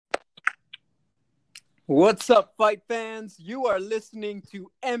What's up, fight fans? You are listening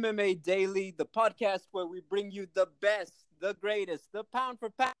to MMA Daily, the podcast where we bring you the best, the greatest, the pound for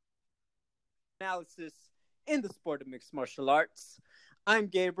pound analysis in the sport of mixed martial arts. I'm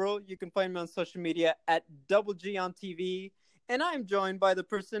Gabriel. You can find me on social media at Double G on TV, and I'm joined by the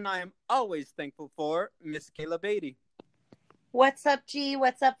person I am always thankful for, Miss Kayla Beatty. What's up, G?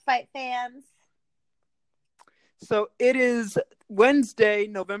 What's up, fight fans? So it is Wednesday,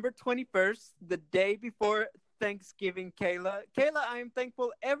 November 21st, the day before Thanksgiving, Kayla. Kayla, I am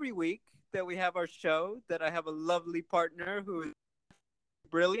thankful every week that we have our show, that I have a lovely partner who is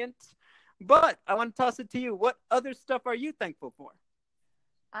brilliant. But I want to toss it to you. What other stuff are you thankful for?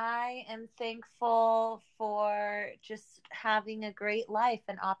 I am thankful for just having a great life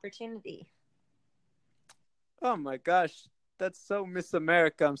and opportunity. Oh my gosh, that's so Miss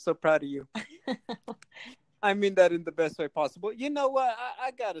America. I'm so proud of you. I mean that in the best way possible. You know what? I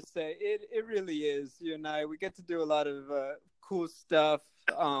gotta say, it really is. You and I, we get to do a lot of cool stuff.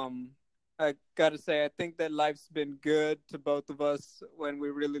 I gotta say, I think that life's been good to both of us when we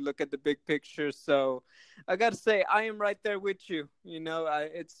really look at the big picture. So I gotta say, I am right there with you. You know,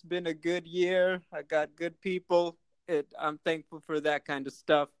 it's been a good year. I got good people. I'm thankful for that kind of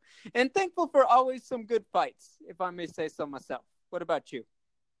stuff. And thankful for always some good fights, if I may say so myself. What about you?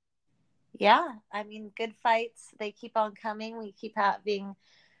 Yeah, I mean, good fights. They keep on coming. We keep having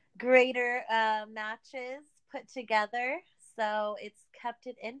greater matches put together. So it's kept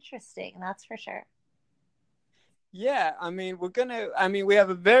it interesting, that's for sure. Yeah, I mean, we have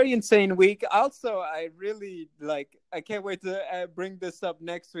a very insane week. Also, I can't wait to bring this up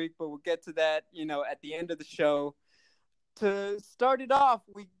next week, but we'll get to that, at the end of the show. To start it off,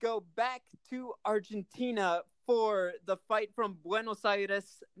 we go back to Argentina for the fight from Buenos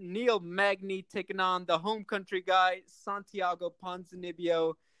Aires. Neil Magny taking on the home country guy, Santiago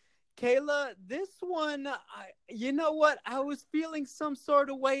Ponzinibbio. Kayla, this one, you know what? I was feeling some sort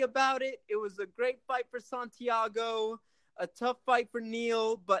of way about it. It was a great fight for Santiago, a tough fight for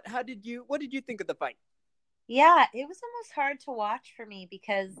Neil. But what did you think of the fight? Yeah, it was almost hard to watch for me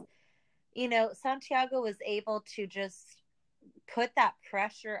because, Santiago was able to just put that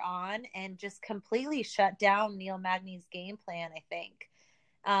pressure on and just completely shut down Neil Magny's game plan, I think.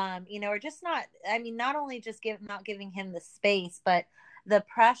 Or just not only just not giving him the space, but the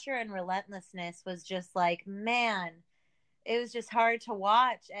pressure and relentlessness was just like, man, it was just hard to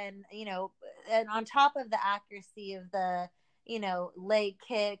watch. And, and on top of the accuracy of the, leg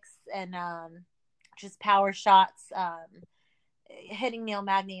kicks and just power shots, hitting Neil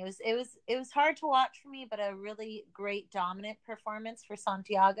Magny, it was hard to watch for me, but a really great dominant performance for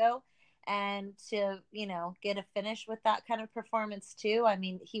Santiago. And to, get a finish with that kind of performance too. I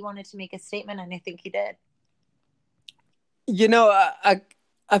mean, he wanted to make a statement, and I think he did.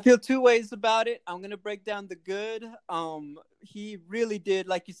 I feel two ways about it. I'm going to break down the good. He really did,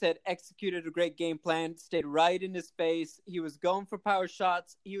 like you said, executed a great game plan, stayed right in his face. He was going for power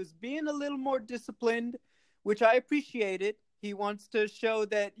shots. He was being a little more disciplined, which I appreciated. He wants to show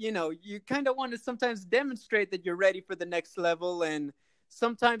that, you kind of want to sometimes demonstrate that you're ready for the next level. And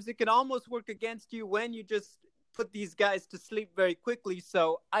sometimes it can almost work against you when you just put these guys to sleep very quickly.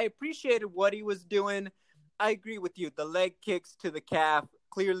 So I appreciated what he was doing. I agree with you. The leg kicks to the calf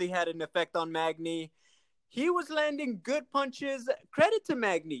clearly had an effect on Magny. He was landing good punches. Credit to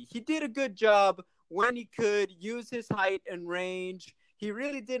Magny. He did a good job when he could use his height and range. He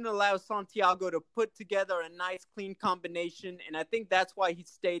really didn't allow Santiago to put together a nice, clean combination, and I think that's why he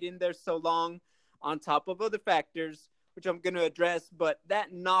stayed in there so long, on top of other factors, which I'm going to address. But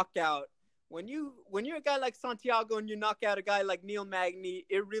that knockout, when you're a guy like Santiago and you knock out a guy like Neil Magny,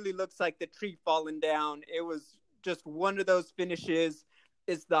 it really looks like the tree falling down. It was just one of those finishes.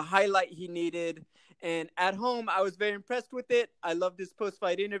 It's the highlight he needed. And at home, I was very impressed with it. I loved his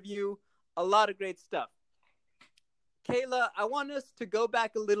post-fight interview. A lot of great stuff. Kayla, I want us to go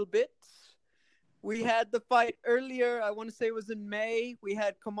back a little bit. We had the fight earlier. I want to say it was in May. We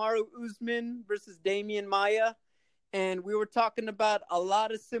had Kamaru Usman versus Damian Maia. And we were talking about a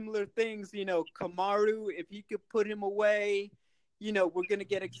lot of similar things. Kamaru, if he could put him away, we're going to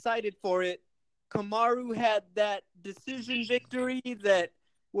get excited for it. Kamaru had that decision victory that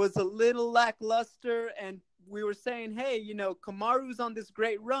was a little lackluster. And we were saying, hey, Kamaru's on this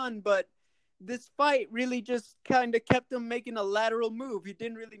great run, but this fight really just kind of kept him making a lateral move. He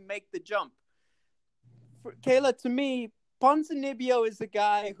didn't really make the jump. Kayla, to me, Ponzinibbio is a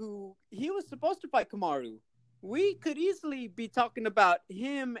guy who he was supposed to fight Kamaru. We could easily be talking about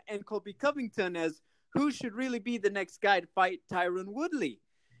him and Colby Covington as who should really be the next guy to fight Tyron Woodley.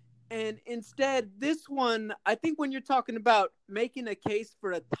 And instead, this one, I think when you're talking about making a case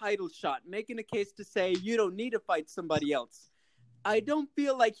for a title shot, making a case to say you don't need to fight somebody else, I don't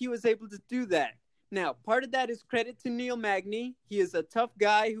feel like he was able to do that. Now, part of that is credit to Neil Magny. He is a tough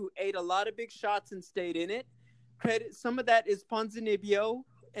guy who ate a lot of big shots and stayed in it. Credit, some of that is Ponzinibbio,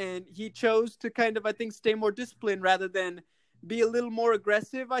 and he chose to kind of, I think, stay more disciplined rather than be a little more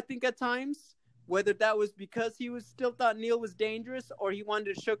aggressive, I think, at times. Whether that was because he was still thought Neil was dangerous or he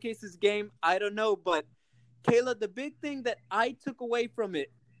wanted to showcase his game, I don't know. But Kayla, the big thing that I took away from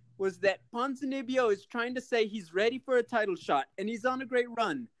it was that Ponzinibbio is trying to say he's ready for a title shot and he's on a great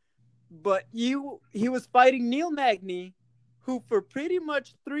run. But he was fighting Neil Magny, who for pretty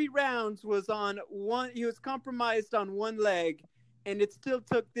much 3 rounds was on one. He was compromised on one leg, and it still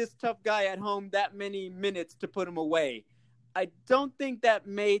took this tough guy at home that many minutes to put him away. I don't think that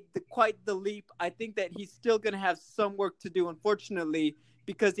made quite the leap. I think that he's still going to have some work to do, unfortunately,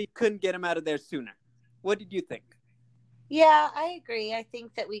 because he couldn't get him out of there sooner. What did you think? Yeah, I agree. I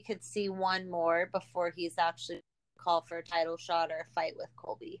think that we could see one more before he's actually called for a title shot or a fight with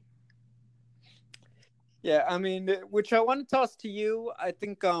Colby. Yeah, I mean, which I want to toss to you. I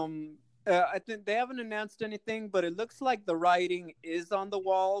think they haven't announced anything, but it looks like the writing is on the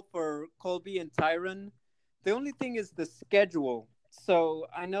wall for Colby and Tyron. The only thing is the schedule. So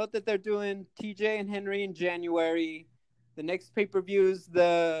I know that they're doing TJ and Henry in January. The next pay per view is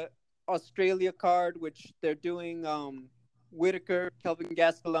the Australia card, which they're doing Whitaker, Kelvin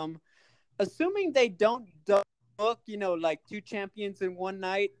Gastelum. Assuming they don't book, like 2 champions in one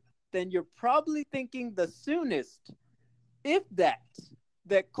night, then you're probably thinking the soonest, if that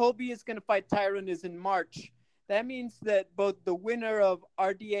Colby is going to fight Tyron is in March. That means that both the winner of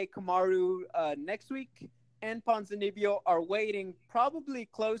RDA Kamaru next week and Ponzinibbio are waiting probably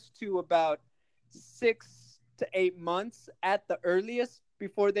close to about 6 to 8 months at the earliest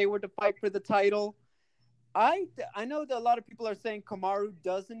before they were to fight for the title. I know that a lot of people are saying Kamaru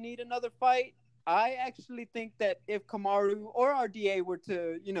doesn't need another fight. I actually think that if Kamaru or RDA were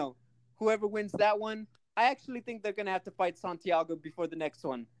to, whoever wins that one, I actually think they're going to have to fight Santiago before the next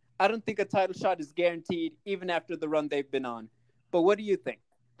one. I don't think a title shot is guaranteed, even after the run they've been on. But what do you think?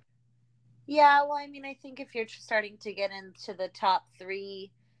 Yeah, well, I mean, I think if you're starting to get into the top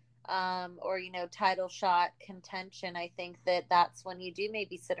three, or title shot contention, I think that that's when you do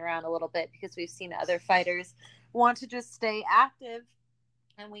maybe sit around a little bit, because we've seen other fighters want to just stay active,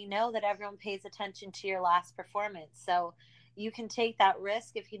 and we know that everyone pays attention to your last performance. So you can take that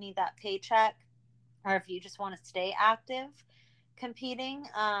risk if you need that paycheck, or if you just want to stay active competing.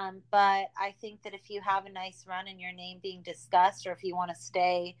 But I think that if you have a nice run and your name being discussed, or if you want to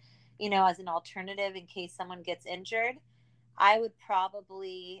stay, as an alternative in case someone gets injured, I would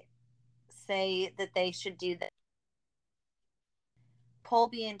probably say that they should do that.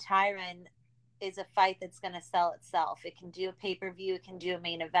 Colby and Tyron is a fight that's going to sell itself. It can do a pay-per-view, it can do a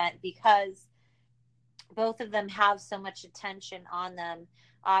main event, because both of them have so much attention on them.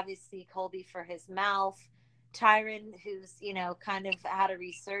 Obviously, Colby for his mouth, Tyron, who's, kind of had a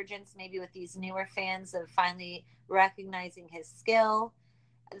resurgence maybe with these newer fans of finally recognizing his skill.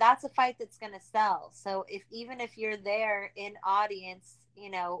 That's a fight that's going to sell. So even if you're there in audience,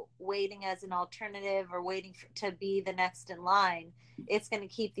 waiting as an alternative or waiting to be the next in line, it's going to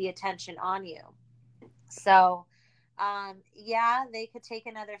keep the attention on you. So, yeah, they could take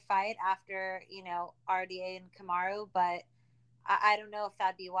another fight after, RDA and Kamaru, but I don't know if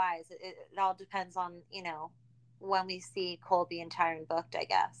that'd be wise. It all depends on, when we see Colby and Tyron booked, I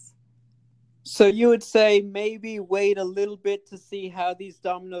guess. So you would say maybe wait a little bit to see how these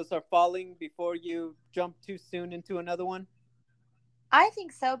dominoes are falling before you jump too soon into another one? I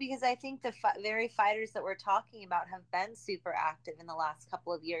think so, because I think the very fighters that we're talking about have been super active in the last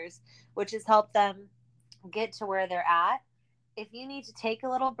couple of years, which has helped them get to where they're at. If you need to take a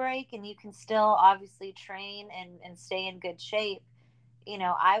little break and you can still obviously train and stay in good shape,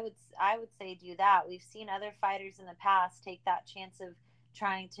 I would say do that. We've seen other fighters in the past take that chance of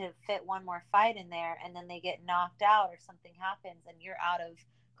trying to fit one more fight in there, and then they get knocked out or something happens and you're out of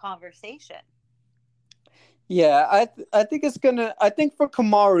conversation. Yeah, I think I think for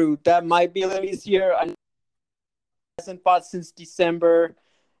Kamaru that might be a little easier. I know he hasn't fought since December.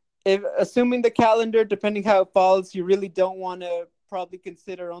 If assuming the calendar, depending how it falls, you really don't want to probably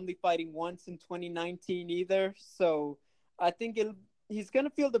consider only fighting once in 2019 either. So I think he's gonna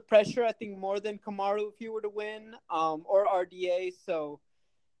feel the pressure. I think more than Kamaru if he were to win, or RDA. So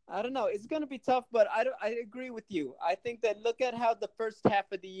I don't know. It's going to be tough, but I agree with you. I think that look at how the first half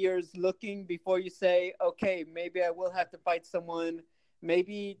of the year is looking before you say, okay, maybe I will have to fight someone.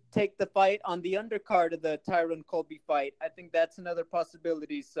 Maybe take the fight on the undercard of the Tyron Colby fight. I think that's another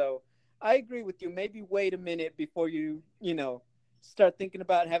possibility. So I agree with you. Maybe wait a minute before you start thinking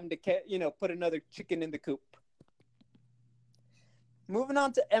about having to put another chicken in the coop. Moving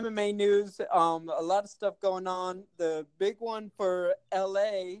on to MMA news, a lot of stuff going on. The big one for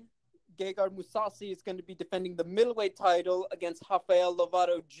LA, Gegard Mousasi is going to be defending the middleweight title against Rafael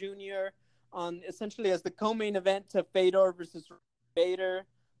Lovato Jr. on essentially as the co-main event to Fedor versus Bader.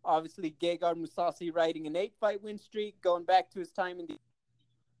 Obviously, Gegard Mousasi riding an 8-fight win streak, going back to his time in the.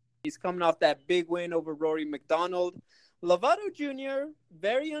 He's coming off that big win over Rory McDonald. Lovato Jr.,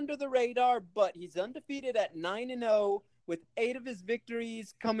 very under the radar, but he's undefeated at 9-0 with 8 of his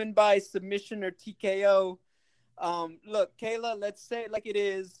victories coming by submission or TKO. Look, Kayla, let's say it like it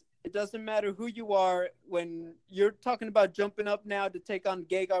is. It doesn't matter who you are. When you're talking about jumping up now to take on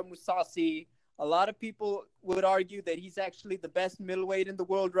Gegard Mousasi, a lot of people would argue that he's actually the best middleweight in the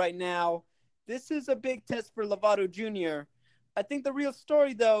world right now. This is a big test for Lovato Jr. I think the real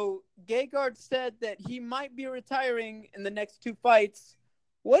story, though, Gegard said that he might be retiring in the next 2 fights.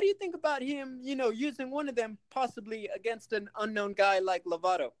 What do you think about him, using one of them possibly against an unknown guy like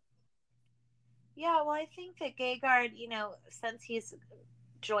Lovato? Yeah, well, I think that Gegard, since he's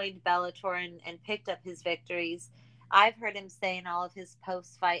joined Bellator and picked up his victories, I've heard him say in all of his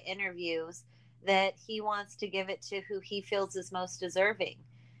post-fight interviews that he wants to give it to who he feels is most deserving.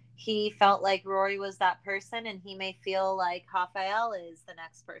 He felt like Rory was that person, and he may feel like Rafael is the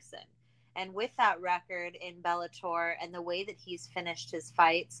next person. And with that record in Bellator and the way that he's finished his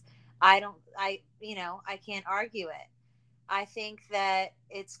fights, I can't argue it. I think that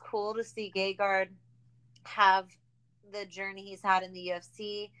it's cool to see Gegard have the journey he's had in the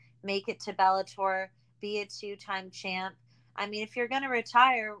UFC, make it to Bellator, be a 2-time champ. I mean, if you're going to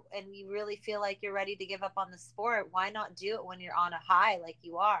retire and you really feel like you're ready to give up on the sport, why not do it when you're on a high like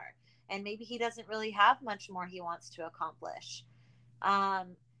you are? And maybe he doesn't really have much more he wants to accomplish.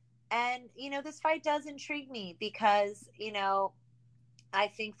 And this fight does intrigue me because, I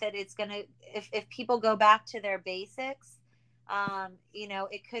think that it's going to, if people go back to their basics,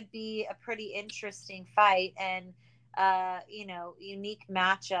 it could be a pretty interesting fight and, unique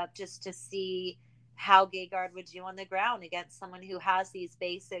matchup just to see how Gegard would do on the ground against someone who has these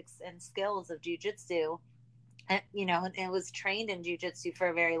basics and skills of jiu-jitsu, and was trained in jiu-jitsu for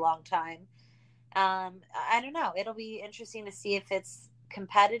a very long time. I don't know. It'll be interesting to see if it's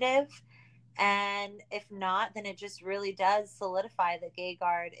competitive, and if not, then it just really does solidify that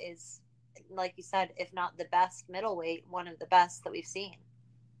Gegard is, like you said, if not the best middleweight, one of the best that we've seen.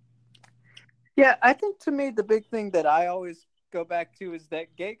 Yeah, I think to me the big thing that I always go back to is that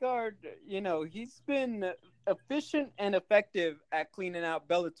Gegard, he's been efficient and effective at cleaning out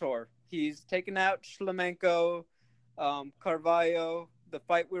Bellator. He's taken out Shlemenko, Carvalho, the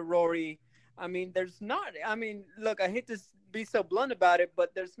fight with Rory. Look, I hate to be so blunt about it,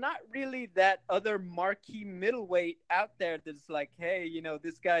 but there's not really that other marquee middleweight out there that's like, hey,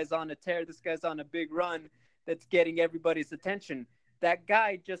 this guy's on a tear, this guy's on a big run that's getting everybody's attention. That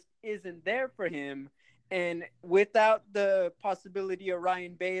guy just isn't there for him. And without the possibility of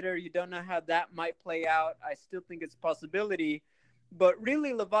Ryan Bader, you don't know how that might play out. I still think it's a possibility. But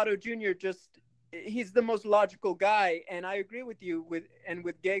really, Lovato Jr. he's the most logical guy. And I agree with you with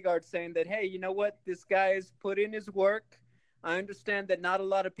Gegard saying that, hey, you know what? This guy's put in his work. I understand that not a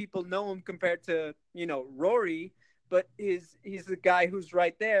lot of people know him compared to, Rory, but he's the guy who's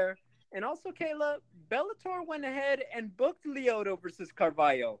right there. And also, Kayla, Bellator went ahead and booked Lyoto versus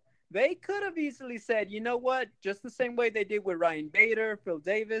Carvalho. They could have easily said, you know what, just the same way they did with Ryan Bader, Phil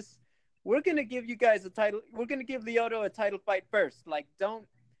Davis, we're going to give you guys a title. We're going to give Lyoto a title fight first. Like, don't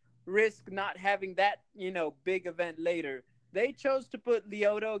risk not having that, big event later. They chose to put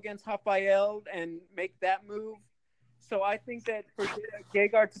Lyoto against Rafael and make that move. So I think that for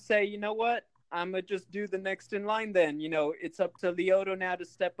Gegard to say, you know what, I'm going to just do the next in line then. It's up to Lyoto now to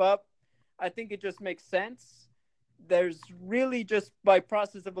step up. I think it just makes sense. There's really just by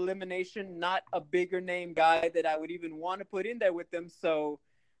process of elimination, not a bigger name guy that I would even want to put in there with them. So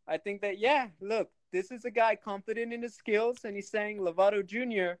I think that, yeah, look, this is a guy confident in his skills. And he's saying, Lovato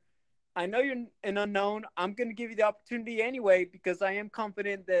Jr., I know you're an unknown. I'm going to give you the opportunity anyway, because I am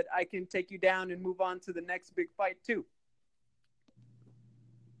confident that I can take you down and move on to the next big fight too.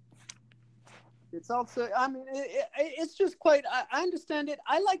 It's also, it's just quite, I understand it.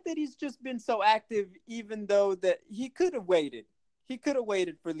 I like that he's just been so active, even though that he could have waited. He could have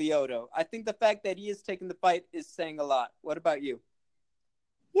waited for Lyoto. I think the fact that he is taking the fight is saying a lot. What about you?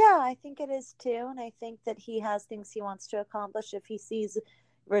 Yeah, I think it is too. And I think that he has things he wants to accomplish if he sees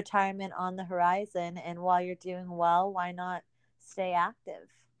retirement on the horizon. And while you're doing well, why not stay active?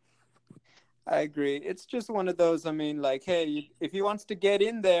 I agree. It's just one of those. I mean, like, hey, if he wants to get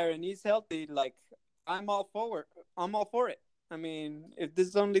in there and he's healthy, like, I'm all for it. I'm all for it. I mean, if this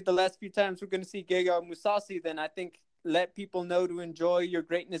is only the last few times we're going to see Gegard Mousasi, then I think let people know to enjoy your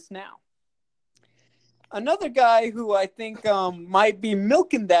greatness now. Another guy who I think might be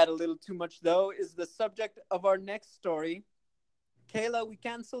milking that a little too much, though, is the subject of our next story. Kayla, we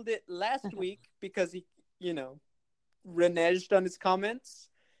canceled it last week because he, you know, reneged on his comments.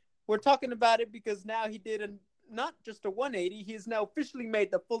 We're talking about it because now he did not just a 180, he's now officially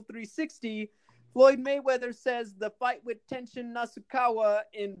made the full 360. Floyd Mayweather says the fight with Tenshin Nasukawa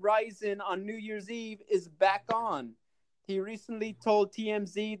in Rizin on New Year's Eve is back on. He recently told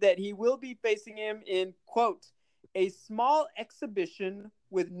TMZ that he will be facing him in, quote, a small exhibition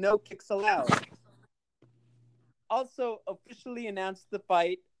with no kicks allowed. Also officially announced the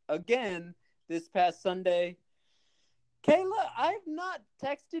fight again this past Sunday. Kayla, I've not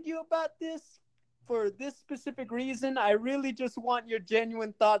texted you about this for this specific reason. I really just want your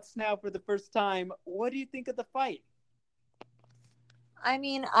genuine thoughts now for the first time. What do you think of the fight? I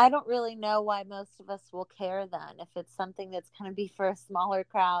mean, I don't really know why most of us will care then. If it's something that's going to be for a smaller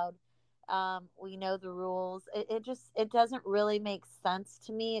crowd, we know the rules. It doesn't really make sense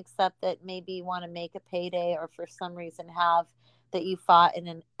to me, except that maybe you want to make a payday or for some reason have that you fought in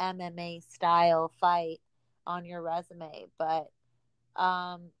an MMA style fight on your resume. But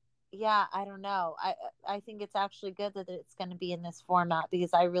um, yeah, I don't know. I think it's actually good that it's going to be in this format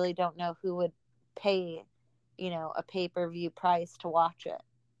because I really don't know who would pay, a pay-per-view price to watch it.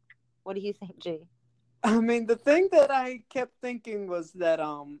 What do you think, G? I mean, the thing that I kept thinking was that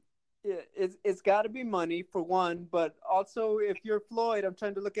it's got to be money for one, but also if you're Floyd, I'm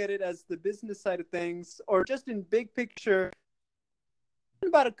trying to look at it as the business side of things, or just in big picture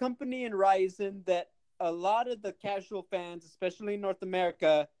about a company in Ryzen that a lot of the casual fans, especially in North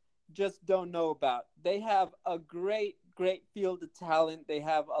America, just don't know about. They have a great field of talent. They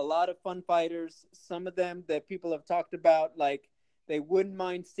have a lot of fun fighters. Some of them that people have talked about, like they wouldn't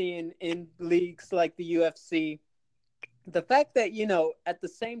mind seeing in leagues like the UFC. The fact that, at the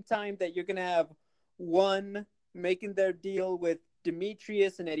same time that you're going to have one making their deal with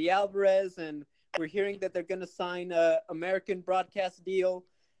Demetrius and Eddie Alvarez, and we're hearing that they're going to sign a American broadcast deal.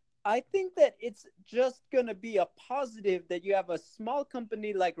 I think that it's just going to be a positive that you have a small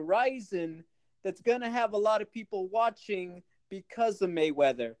company like Ryzen that's going to have a lot of people watching because of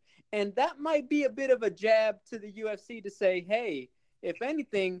Mayweather. And that might be a bit of a jab to the UFC to say, hey, if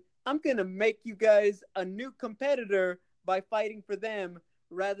anything, I'm going to make you guys a new competitor by fighting for them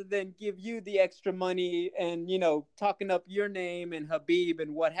rather than give you the extra money and, talking up your name and Habib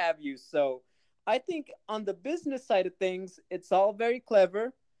and what have you. So I think on the business side of things, it's all very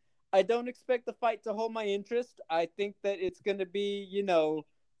clever. I don't expect the fight to hold my interest. I think that it's going to be,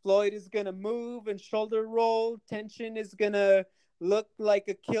 Floyd is going to move and shoulder roll. Tension is going to look like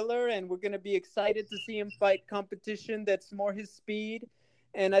a killer, and we're going to be excited to see him fight competition that's more his speed.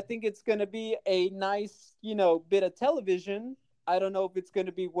 And I think it's going to be a nice, bit of television. I don't know if it's going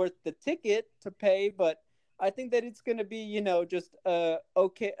to be worth the ticket to pay, but I think that it's going to be, just a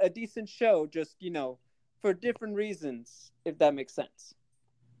decent show, just, for different reasons, if that makes sense.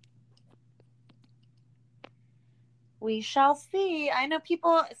 We shall see. I know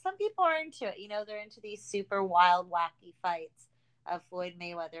some people are into it. They're into these super wild, wacky fights of Floyd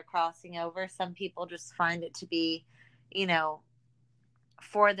Mayweather crossing over. Some people just find it to be, you know,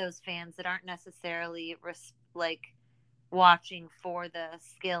 for those fans that aren't necessarily like watching for the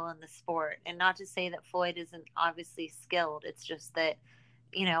skill in the sport. And not to say that Floyd isn't obviously skilled. It's just that,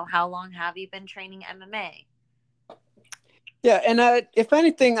 how long have you been training MMA? Yeah, and if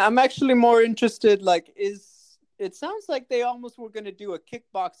anything, I'm actually more interested. Like, it sounds like they almost were going to do a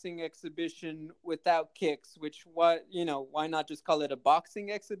kickboxing exhibition without kicks, which why not just call it a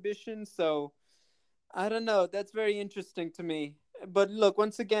boxing exhibition? So I don't know. That's very interesting to me. But look,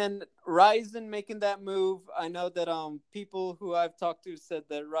 once again, Ryzen making that move. I know that people who I've talked to said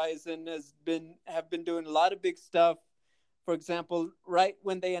that Ryzen have been doing a lot of big stuff. For example, right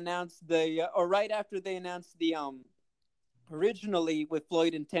when they announced or right after they announced the originally with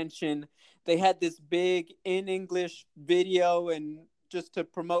Floyd Intention, they had this big in English video and just to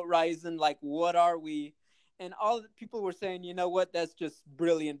promote Ryzen, like, what are we? And all the people were saying, you know what, that's just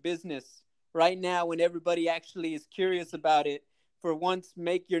brilliant business. Right now, when everybody actually is curious about it, for once,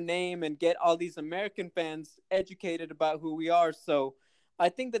 make your name and get all these American fans educated about who we are. So I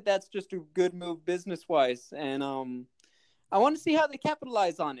think that that's just a good move business wise. And I want to see how they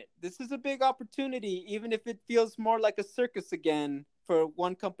capitalize on it. This is a big opportunity, even if it feels more like a circus again for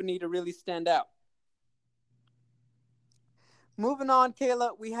one company to really stand out. Moving on,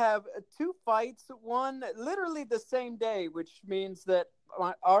 Kayla, we have two fights, one literally the same day, which means that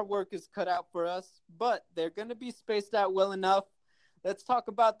our work is cut out for us, but they're going to be spaced out well enough. Let's talk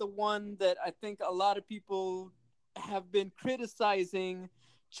about the one that I think a lot of people have been criticizing: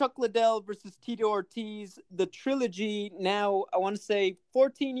 Chuck Liddell versus Tito Ortiz, the trilogy. Now, I want to say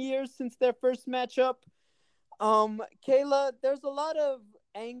 14 years since their first matchup. Kayla, there's a lot of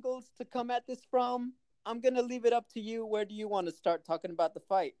angles to come at this from. I'm gonna leave it up to you. Where do you want to start talking about the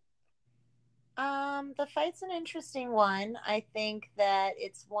fight? The fight's an interesting one. I think that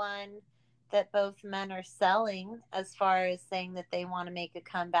it's one that both men are selling as far as saying that they want to make a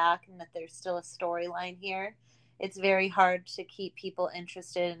comeback and that there's still a storyline here. It's very hard to keep people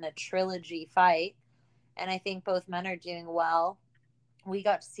interested in a trilogy fight, and I think both men are doing well. We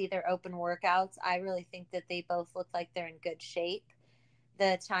got to see their open workouts. I really think that they both look like they're in good shape.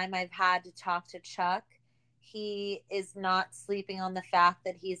 The time I've had to talk to Chuck, he is not sleeping on the fact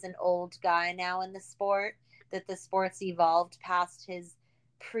that he's an old guy now in the sport, that the sport's evolved past his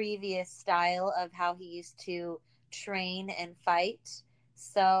previous style of how he used to train and fight.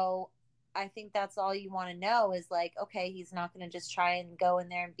 So I think that's all you want to know is like, okay, he's not going to just try and go in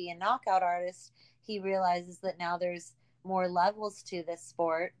there and be a knockout artist. He realizes that now there's more levels to this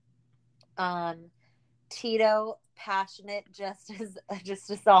sport. Um, Tito, passionate just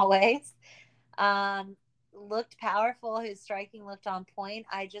as always. Um, Looked powerful. His striking looked on point.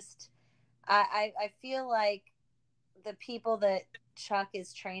 I feel like the people that Chuck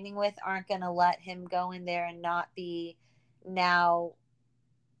is training with aren't going to let him go in there and not be now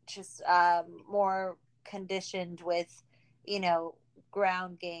just more conditioned with, you know,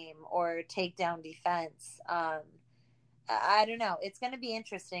 ground game or takedown defense. I don't know. It's going to be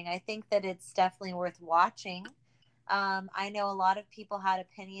interesting. I think that it's definitely worth watching. I know a lot of people had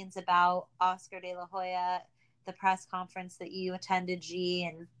opinions about Oscar De La Hoya, the press conference that you attended, G,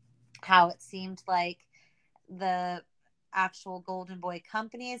 and how it seemed like the actual Golden Boy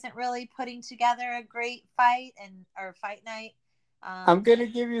company isn't really putting together a great fight and or fight night. I'm gonna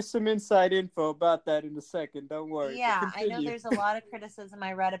give you some inside info about that in a second. Don't worry, but Yeah, I know continue. there's a lot of criticism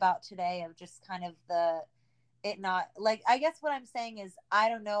I read about today of just kind of the it not like I guess what I'm saying is I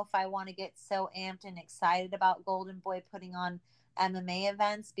don't know if I want to get so amped and excited about Golden Boy putting on MMA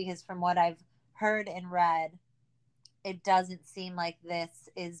events because from what I've heard and read, it doesn't seem like this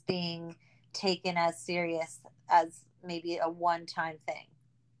is being taken as serious as maybe a one-time thing.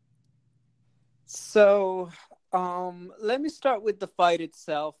 So, let me start with the fight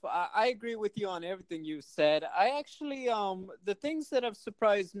itself. I agree with you on everything you said. I actually, the things that have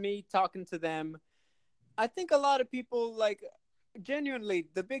surprised me talking to them, I think a lot of people like genuinely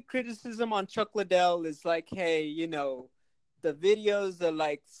the big criticism on Chuck Liddell is like, hey, the videos are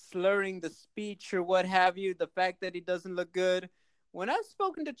like slurring the speech or what have you, the fact that he doesn't look good. When I've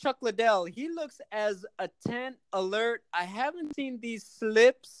spoken to Chuck Liddell, he looks as attent, alert. I haven't seen these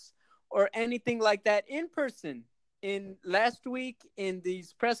slips or anything like that in person. In last week, in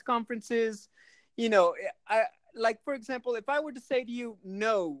these press conferences, I like, for example, if I were to say to you,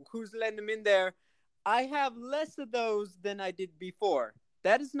 no, who's letting him in there? I have less of those than I did before.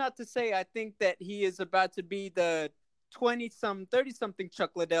 That is not to say I think that he is about to be the 30 something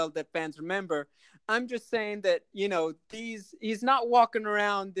Chuck Liddell that fans remember. I'm just saying that, he's not walking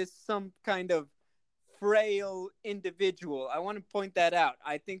around this some kind of frail individual. I want to point that out.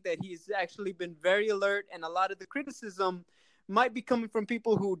 I think that he's actually been very alert, and a lot of the criticism might be coming from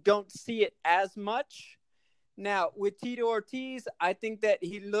people who don't see it as much. Now, with Tito Ortiz, I think that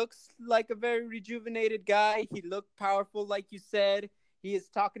he looks like a very rejuvenated guy. He looked powerful, like you said. He is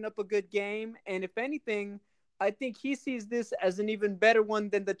talking up a good game. And if anything, I think he sees this as an even better one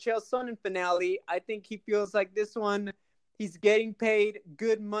than the Chael Sonnen finale. I think he feels like this one, he's getting paid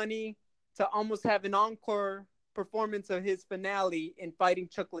good money to almost have an encore performance of his finale in fighting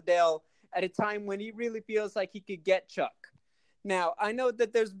Chuck Liddell at a time when he really feels like he could get Chuck. Now, I know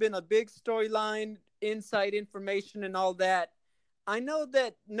that there's been a big storyline, inside information, and all that. I know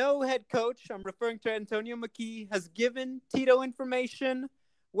that no head coach, I'm referring to Antonio McKee, has given Tito information.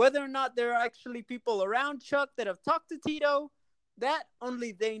 Whether or not there are actually people around Chuck that have talked to Tito, that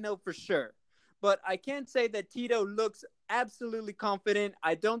only they know for sure. But I can say that Tito looks absolutely confident.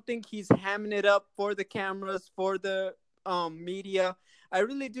 I don't think he's hamming it up for the cameras, for the media. I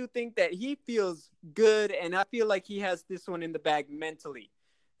really do think that he feels good, and I feel like he has this one in the bag mentally.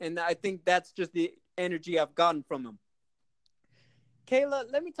 And I think that's just the energy I've gotten from him.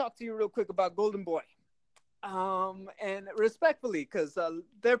 Kayla, let me talk to you real quick about Golden Boy. And respectfully, because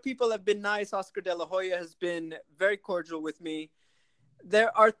their people have been nice. Oscar De La Hoya has been very cordial with me.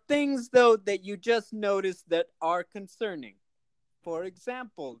 There are things, though, that you just notice that are concerning. For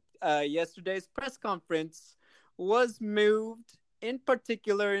example, yesterday's press conference was moved in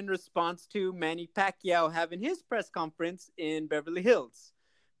particular in response to Manny Pacquiao having his press conference in Beverly Hills.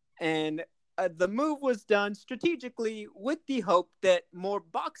 And the move was done strategically with the hope that more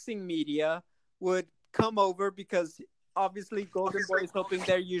boxing media would come over because obviously Golden Boy is hoping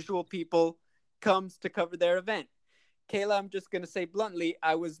their usual people comes to cover their event. Kayla, I'm just going to say bluntly,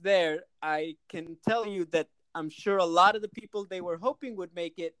 I was there. I can tell you that I'm sure a lot of the people they were hoping would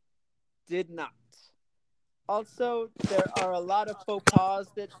make it did not. Also, there are a lot of faux pas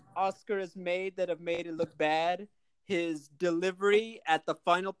that Oscar has made that have made it look bad. His delivery at the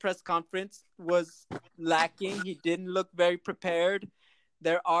final press conference was lacking. He didn't look very prepared.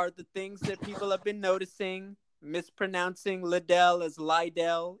 There are the things that people have been noticing, mispronouncing Liddell as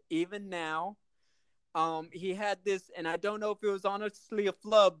Lydell, even now. He had this, and I don't know if it was honestly a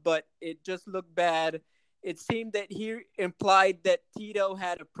flub, but it just looked bad. It seemed that he implied that Tito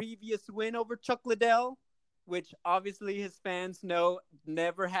had a previous win over Chuck Liddell, which obviously his fans know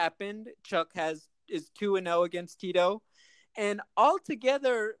never happened. Chuck is 2-0 against Tito. And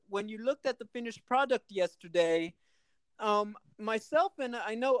altogether, when you looked at the finished product yesterday, myself and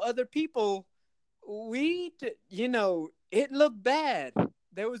I know other people, it looked bad.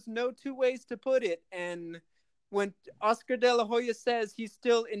 There was no two ways to put it. And when Oscar De La Hoya says he's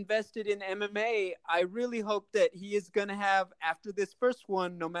still invested in MMA, I really hope that he is going to have, after this first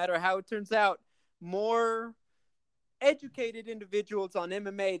one, no matter how it turns out, more educated individuals on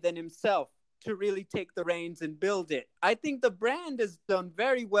MMA than himself to really take the reins and build it. I think the brand has done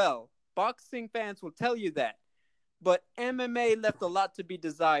very well. Boxing fans will tell you that. But MMA left a lot to be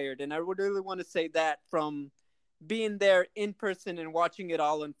desired. And I would really want to say that from being there in person and watching it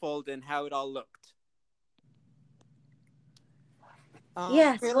all unfold and how it all looked.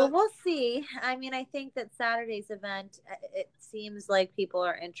 Yes, well, Kayla? we'll see. I mean, I think that Saturday's event, it seems like people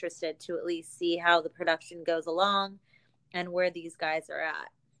are interested to at least see how the production goes along and where these guys are at.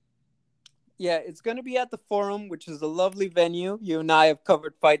 Yeah, it's going to be at the Forum, which is a lovely venue. You and I have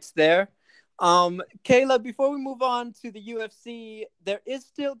covered fights there. Kayla, before we move on to the UFC, there is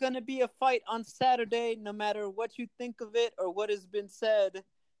still going to be a fight on Saturday, no matter what you think of it or what has been said.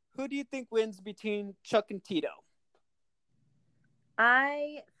 Who do you think wins between Chuck and Tito?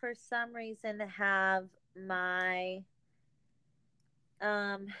 I, for some reason, have my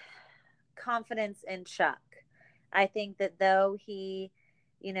um, confidence in Chuck. I think that though he,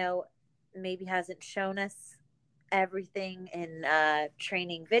 you know, maybe hasn't shown us everything in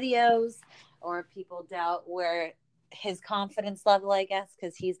training videos, or people doubt where his confidence level, I guess,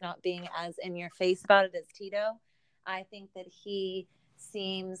 because he's not being as in your face about it as Tito. I think that he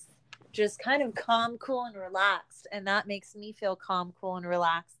seems just kind of calm, cool, and relaxed. And that makes me feel calm, cool, and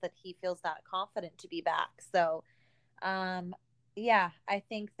relaxed that he feels that confident to be back. So, yeah, I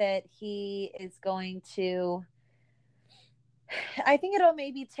think that he is going to. I think it'll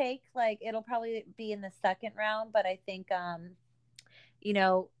maybe take it'll probably be in the second round, but I think you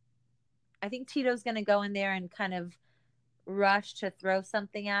know, I think Tito's going to go in there and kind of rush to throw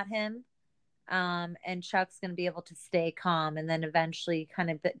something at him. And Chuck's going to be able to stay calm and then eventually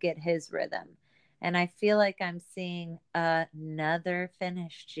kind of get his rhythm. And I feel like I'm seeing another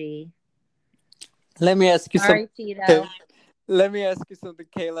finish, G. Let me ask you Sorry, something. Tito. Let me ask you something,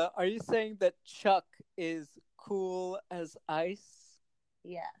 Kayla. Are you saying that Chuck is cool as ice?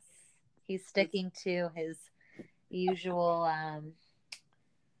 Yes. He's sticking to his usual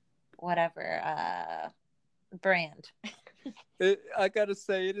brand. I gotta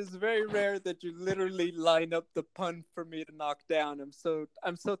say, it is very rare that you literally line up the pun for me to knock down. I'm so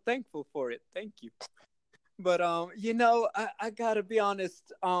thankful for it. Thank you. But I gotta be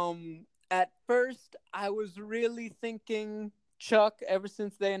honest. At first I was really thinking Chuck ever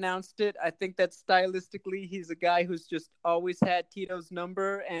since they announced it. I think that stylistically he's a guy who's just always had Tito's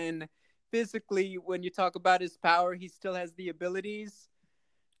number, and physically, when you talk about his power, he still has the abilities.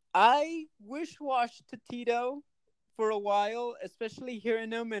 I wish washed to Tito for a while, especially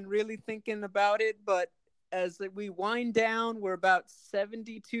hearing him and really thinking about it. But as we wind down, we're about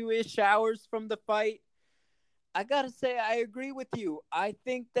 72 ish hours from the fight. I gotta say, I agree with you. I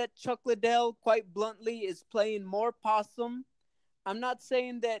think that Chuck Liddell, quite bluntly, is playing more possum. I'm not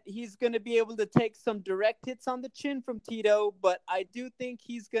saying that he's going to be able to take some direct hits on the chin from Tito, but I do think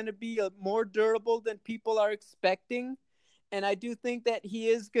he's going to be more durable than people are expecting. And I do think that he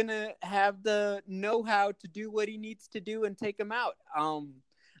is going to have the know-how to do what he needs to do and take him out.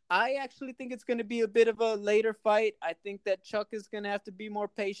 I actually think it's going to be a bit of a later fight. I think that Chuck is going to have to be more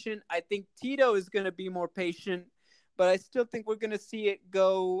patient. I think Tito is going to be more patient. but I still think we're going to see it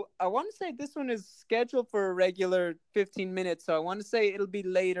go. I want to say this one is scheduled for a regular 15 minutes, so I want to say it'll be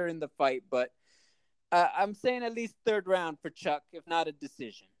later in the fight, but I'm saying at least third round for Chuck, if not a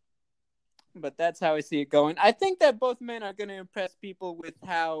decision. But that's how I see it going. I think that both men are going to impress people with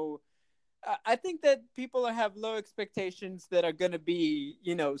how. I think that people have low expectations that are going to be,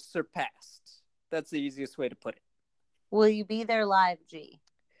 surpassed. That's the easiest way to put it. Will you be there live, G?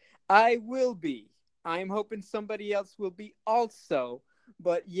 I will be. I'm hoping somebody else will be also.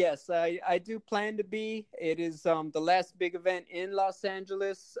 But yes, I do plan to be. It is the last big event in Los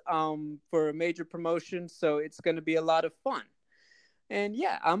Angeles for a major promotion, so it's going to be a lot of fun. And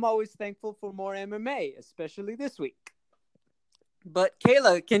yeah, I'm always thankful for more MMA, especially this week. But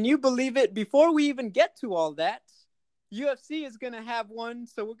Kayla, can you believe it? Before we even get to all that, UFC is going to have one.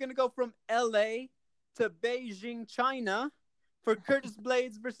 So we're going to go from LA to Beijing, China for Curtis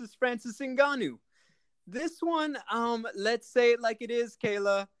Blades versus Francis Ngannou. This one, let's say it like it is,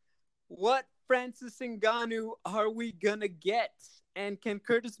 Kayla. What Francis Ngannou are we going to get? And can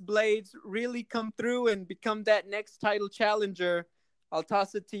Curtis Blades really come through and become that next title challenger? I'll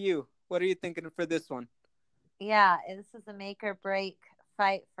toss it to you. What are you thinking for this one? Yeah, this is a make or break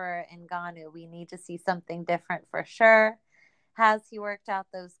fight for Ngannou. We need to see something different for sure. Has he worked out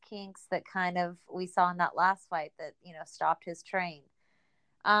those kinks that kind of we saw in that last fight that, stopped his train?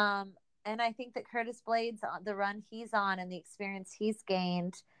 And I think that Curtis Blades, the run he's on and the experience he's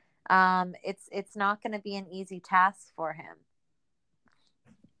gained, it's not going to be an easy task for him.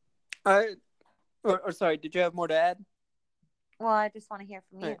 Or sorry, did you have more to add? Well, I just want to hear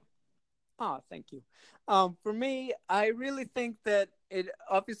from you. Oh, thank you. For me, I really think that it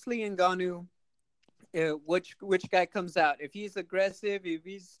obviously Ngannou, which guy comes out. If he's aggressive, if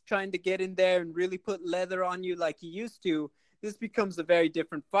he's trying to get in there and really put leather on you like he used to, this becomes a very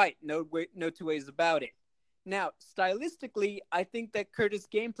different fight. No two ways about it. Now, stylistically, I think that Curtis'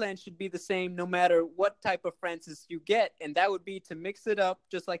 game plan should be the same no matter what type of Francis you get, and that would be to mix it up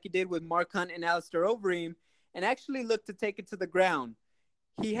just like he did with Mark Hunt and Alistair Overeem, and actually look to take it to the ground.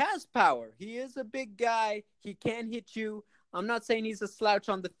 He has power. He is a big guy. He can hit you. I'm not saying he's a slouch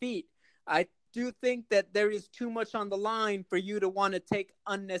on the feet. I do think that there is too much on the line for you to want to take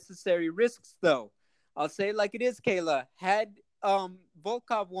unnecessary risks, though. I'll say it like it is, Kayla. Had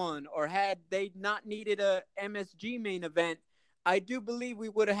Volkov won or had they not needed a MSG main event, I do believe we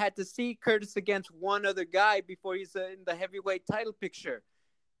would have had to see Curtis against one other guy before he's in the heavyweight title picture.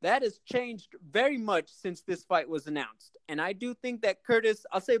 That has changed very much since this fight was announced. And I do think that Curtis,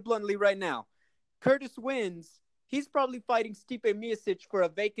 I'll say bluntly right now, Curtis wins. He's probably fighting Stipe Miocic for a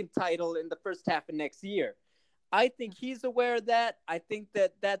vacant title in the first half of next year. I think he's aware of that. I think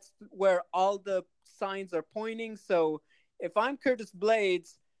that that's where all the signs are pointing. So if I'm Curtis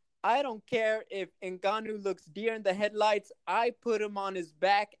Blades, I don't care if Ngannou looks deer in the headlights. I put him on his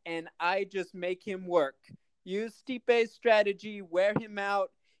back and I just make him work. Use Stipe's strategy, wear him out.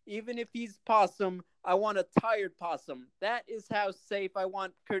 Even if he's possum, I want a tired possum. That is how safe I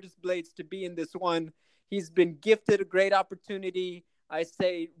want Curtis Blades to be in this one. He's been gifted a great opportunity. I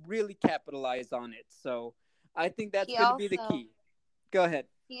say really capitalize on it. So I think that's going to be the key. Go ahead.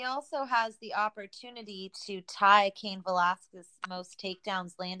 He also has the opportunity to tie Cain Velasquez's most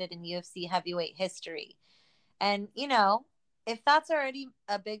takedowns landed in UFC heavyweight history. And, if that's already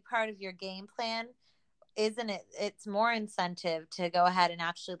a big part of your game plan, isn't it? It's more incentive to go ahead and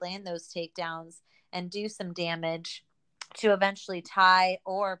actually land those takedowns and do some damage to eventually tie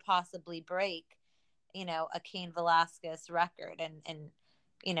or possibly break, a Cain Velasquez record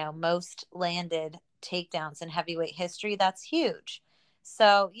and most landed takedowns in heavyweight history. That's huge.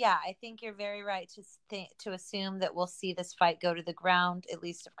 So yeah, I think you're very right to assume that we'll see this fight go to the ground, at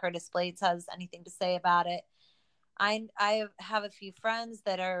least if Curtis Blades has anything to say about it. I have a few friends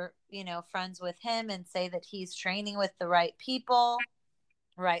that are, friends with him and say that he's training with the right people,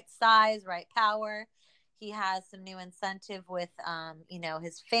 right size, right power. He has some new incentive with,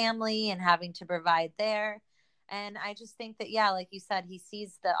 his family and having to provide there. And I just think that, yeah, like you said, he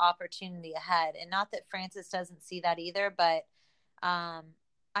sees the opportunity ahead. And not that Francis doesn't see that either, but I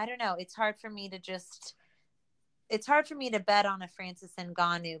don't know. It's hard for me to bet on a Francis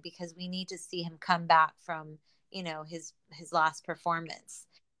Ngannou because we need to see him come back from, his last performance.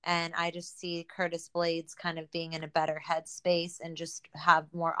 And I just see Curtis Blades kind of being in a better headspace and just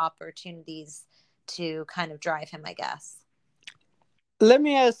have more opportunities to kind of drive him, I guess. Let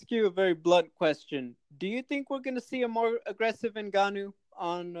me ask you a very blunt question. Do you think we're going to see a more aggressive Ngannou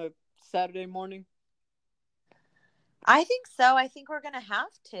on Saturday morning? I think so. I think we're going to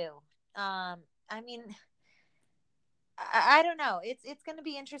have to. I mean, I don't know. It's going to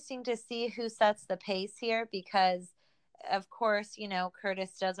be interesting to see who sets the pace here because of course,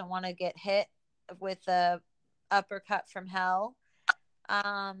 Curtis doesn't want to get hit with a uppercut from hell,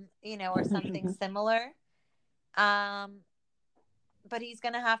 or something similar. But he's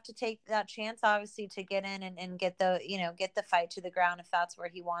going to have to take that chance, obviously, to get in and get the fight to the ground if that's where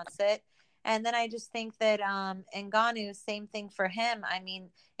he wants it. And then I just think that Ngannou, same thing for him. I mean,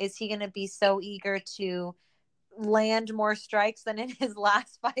 is he going to be so eager to land more strikes than in his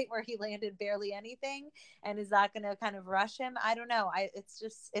last fight where he landed barely anything? And is that going to kind of rush him? I don't know.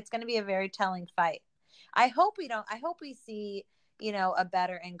 It's going to be a very telling fight. I hope we see, a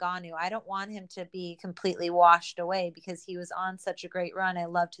better Ngannou. I don't want him to be completely washed away because he was on such a great run. I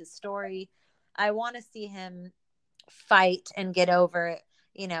loved his story. I want to see him fight and get over,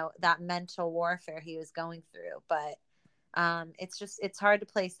 that mental warfare he was going through. But it's hard to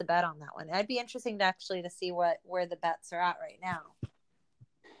place the bet on that one. It'd be interesting to see where the bets are at right now.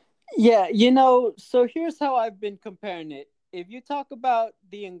 Yeah, so here's how I've been comparing it. If you talk about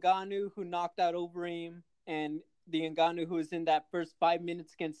the Ngannou who knocked out Overeem and the Ngannou who was in that first 5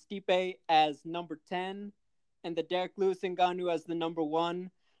 minutes against Stipe as number 10 and the Derek Lewis Ngannou as the number 1,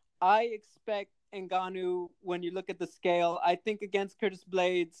 I expect Ngannou, when you look at the scale, I think against Curtis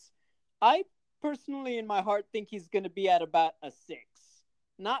Blaydes, I personally in my heart think he's going to be at about a 6.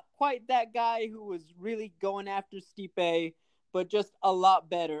 Not quite that guy who was really going after Stipe, but just a lot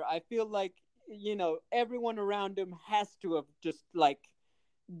better. I feel like, everyone around him has to have just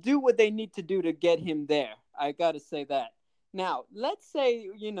do what they need to do to get him there. I got to say that. Now, let's say,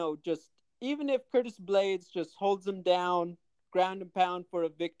 just even if Curtis Blaydes just holds him down, ground and pound for a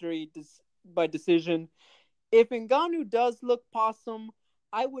victory by decision, if Ngannou does look possum,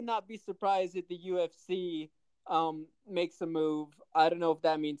 I would not be surprised if the UFC makes a move. I don't know if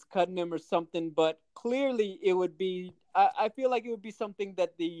that means cutting him or something, but clearly it would be, I feel like it would be something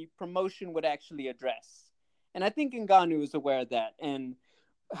that the promotion would actually address. And I think Ngannou is aware of that. And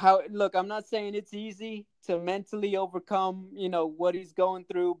look, I'm not saying it's easy to mentally overcome, what he's going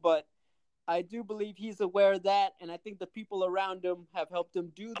through, but I do believe he's aware of that. And I think the people around him have helped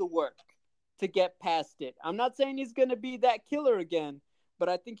him do the work to get past it. I'm not saying he's going to be that killer again, but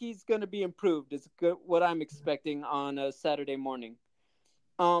I think he's going to be improved. It's good what I'm expecting on a Saturday morning.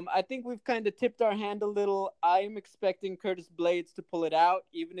 I think we've kind of tipped our hand a little. I'm expecting Curtis Blaydes to pull it out,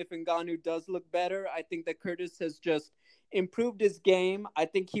 even if Ngannou does look better. I think that Curtis has just improved his game. I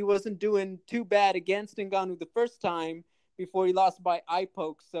think he wasn't doing too bad against Ngannou the first time before he lost by eye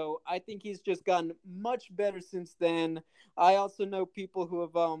poke. So I think he's just gotten much better since then. I also know people who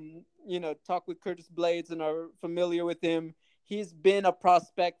have, talked with Curtis Blaydes and are familiar with him. He's been a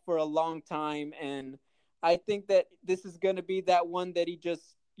prospect for a long time, and I think that this is going to be that one that he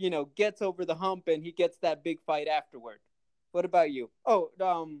just, gets over the hump and he gets that big fight afterward. What about you? I'm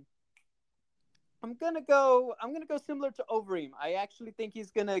gonna go similar to Overeem. I actually think he's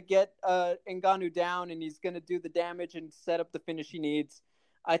gonna get Ngannou down and he's gonna do the damage and set up the finish he needs.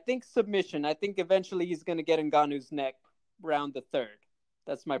 I think submission. I think eventually he's gonna get Ngannou's neck round the 3rd.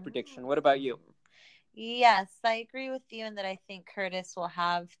 That's my prediction. What about you? Yes, I agree with you in that I think Curtis will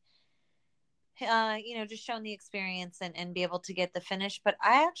have, just shown the experience and be able to get the finish. But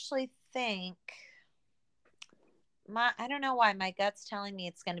I actually think I don't know why my gut's telling me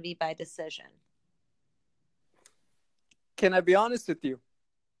it's going to be by decision. Can I be honest with you?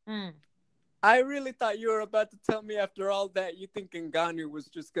 I really thought you were about to tell me after all that you think Ngannou was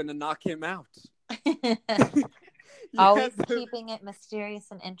just going to knock him out. Always keeping it mysterious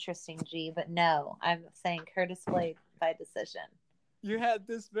and interesting, G. But no, I'm saying Curtis Blaydes by decision. You had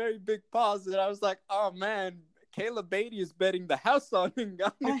this very big pause, and I was like, "Oh man, Kayla Beatty is betting the house on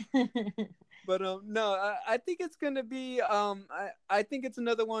Ngannou." But no, I think it's gonna be. I think it's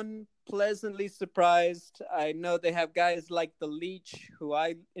another one pleasantly surprised. I know they have guys like the Leech, who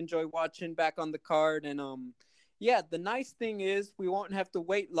I enjoy watching back on the card, and yeah, the nice thing is we won't have to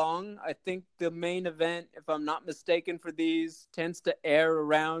wait long. I think the main event, if I'm not mistaken, for these tends to air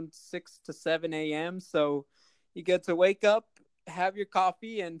around 6 to 7 a.m. So you get to wake up, have your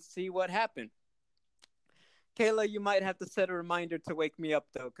coffee, and see what happened. Kayla, you might have to set a reminder to wake me up,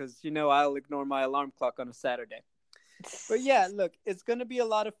 though, because, I'll ignore my alarm clock on a Saturday. But yeah, look, it's going to be a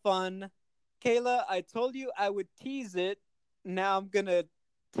lot of fun. Kayla, I told you I would tease it. Now I'm going to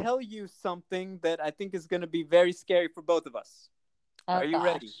tell you something that I think is going to be very scary for both of us. Are you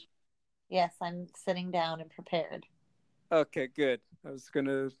ready? Yes, I'm sitting down and prepared. Okay, good. I was going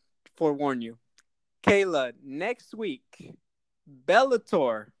to forewarn you. Kayla, next week,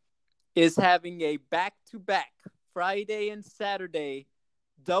 Bellator is having a back-to-back Friday and Saturday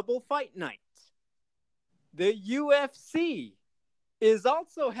double fight night. The UFC is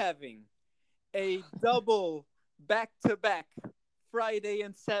also having a double back-to-back Friday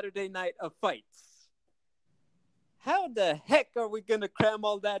and Saturday night of fights. How the heck are we going to cram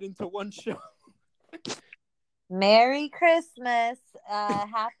all that into one show? Merry Christmas,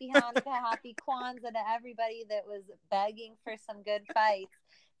 happy Hanukkah, happy Kwanzaa to everybody that was begging for some good fights.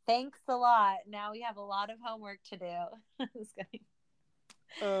 Thanks a lot. Now we have a lot of homework to do.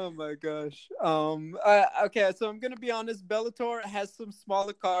 Oh my gosh. Okay, so I'm gonna be honest. Bellator has some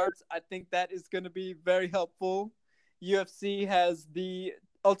smaller cards. I think that is gonna be very helpful. UFC has the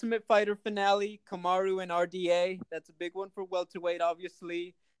Ultimate Fighter finale, Kamaru and RDA. That's a big one for welterweight,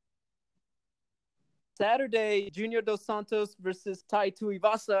 obviously. Saturday, Junior Dos Santos versus Tai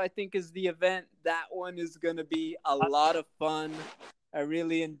Tuivasa, I think, is the event. That one is gonna be a lot of fun. I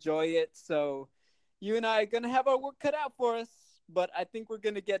really enjoy it. So you and I are gonna have our work cut out for us, but I think we're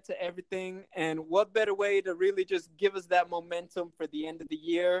going to get to everything. And what better way to really just give us that momentum for the end of the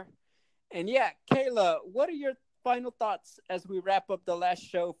year? And yeah, Kayla, what are your final thoughts as we wrap up the last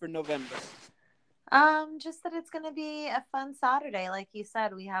show for November? Just that it's going to be a fun Saturday. Like you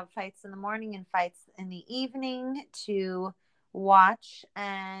said, we have fights in the morning and fights in the evening to watch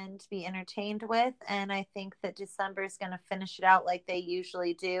and be entertained with. And I think that December is going to finish it out like they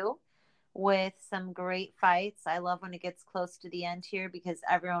usually do, with some great fights. I love when it gets close to the end here because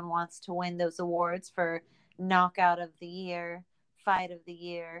everyone wants to win those awards for knockout of the year, fight of the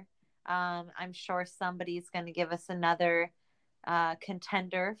year. I'm sure somebody's going to give us another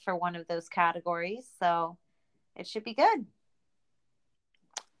contender for one of those categories. So it should be good.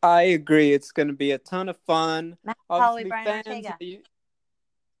 I agree. It's going to be a ton of fun. Matt Obviously, Brian fans. Ortega.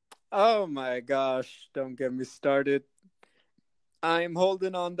 Oh my gosh. Don't get me started. I'm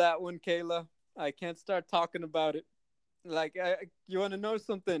holding on that one, Kayla. I can't start talking about it. Like, you want to know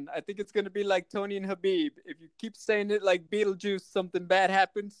something? I think it's going to be like Tony and Habib. If you keep saying it like Beetlejuice, something bad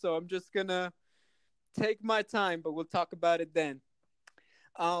happens. So I'm just going to take my time, but we'll talk about it then.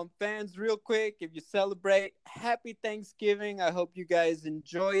 Fans, real quick, if you celebrate, happy Thanksgiving. I hope you guys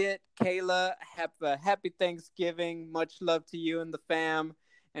enjoy it. Kayla, have a happy Thanksgiving. Much love to you and the fam.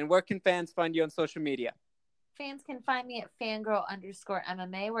 And where can fans find you on social media? Fans can find me at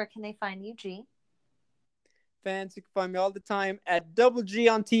fangirl_MMA. Where can they find you, G? Fans, you can find me all the time at Double G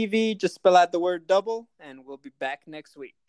on TV. Just spell out the word double, and we'll be back next week.